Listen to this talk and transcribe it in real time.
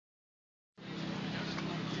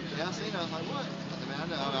I seen it, I was like, what? I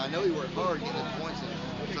mean, I know he worked hard getting his points and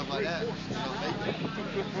stuff like that.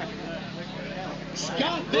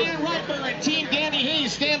 Scott Van Riper and Team Danny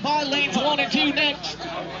Hayes stand by lanes 1 and 2 next.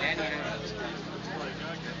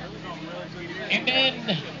 And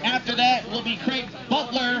then after that will be Craig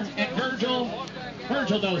Butler and Virgil.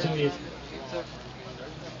 Virgil knows who he is.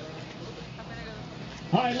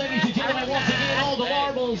 All right, ladies and gentlemen, once again, all the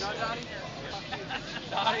marbles.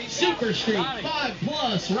 Super Street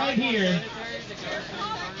 5+ right here.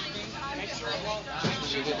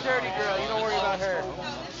 She's a dirty girl. You don't worry about her.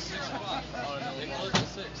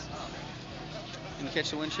 Can you catch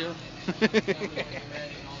the windshield?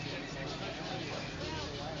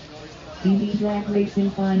 TV Drag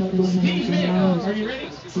Racing Final Elimination Round. Are you ready?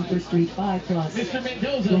 Super Street 5+. Mr.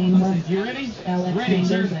 Mendoza, Lane 1. you ready? Alex Ready,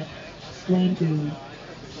 sir. Mendoza. Lane 2.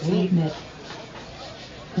 Steve Mick.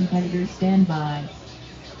 Competitors stand by.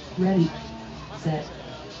 Ready. Set.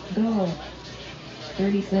 Go.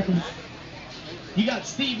 30 seconds. You got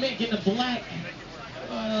Steve Mick in the black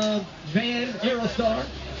van Aerostar.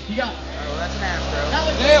 You got Oh, that's half, bro.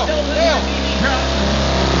 Alex Mendoza in the TV truck.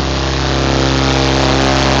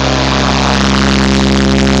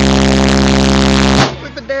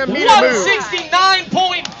 Look the damn meter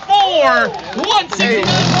 169.4. 169.4. Hey, you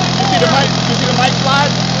see the mic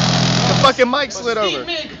slide? The fucking mic slid Steve over.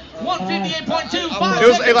 Mick, 158.2. It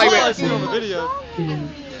was like plus. 2,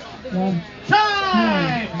 1.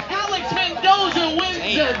 Time! Alex Mendoza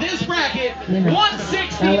wins this bracket. Winner.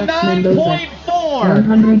 169.4.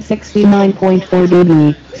 169.4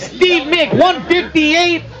 dB. Steve Mick,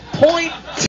 158.2.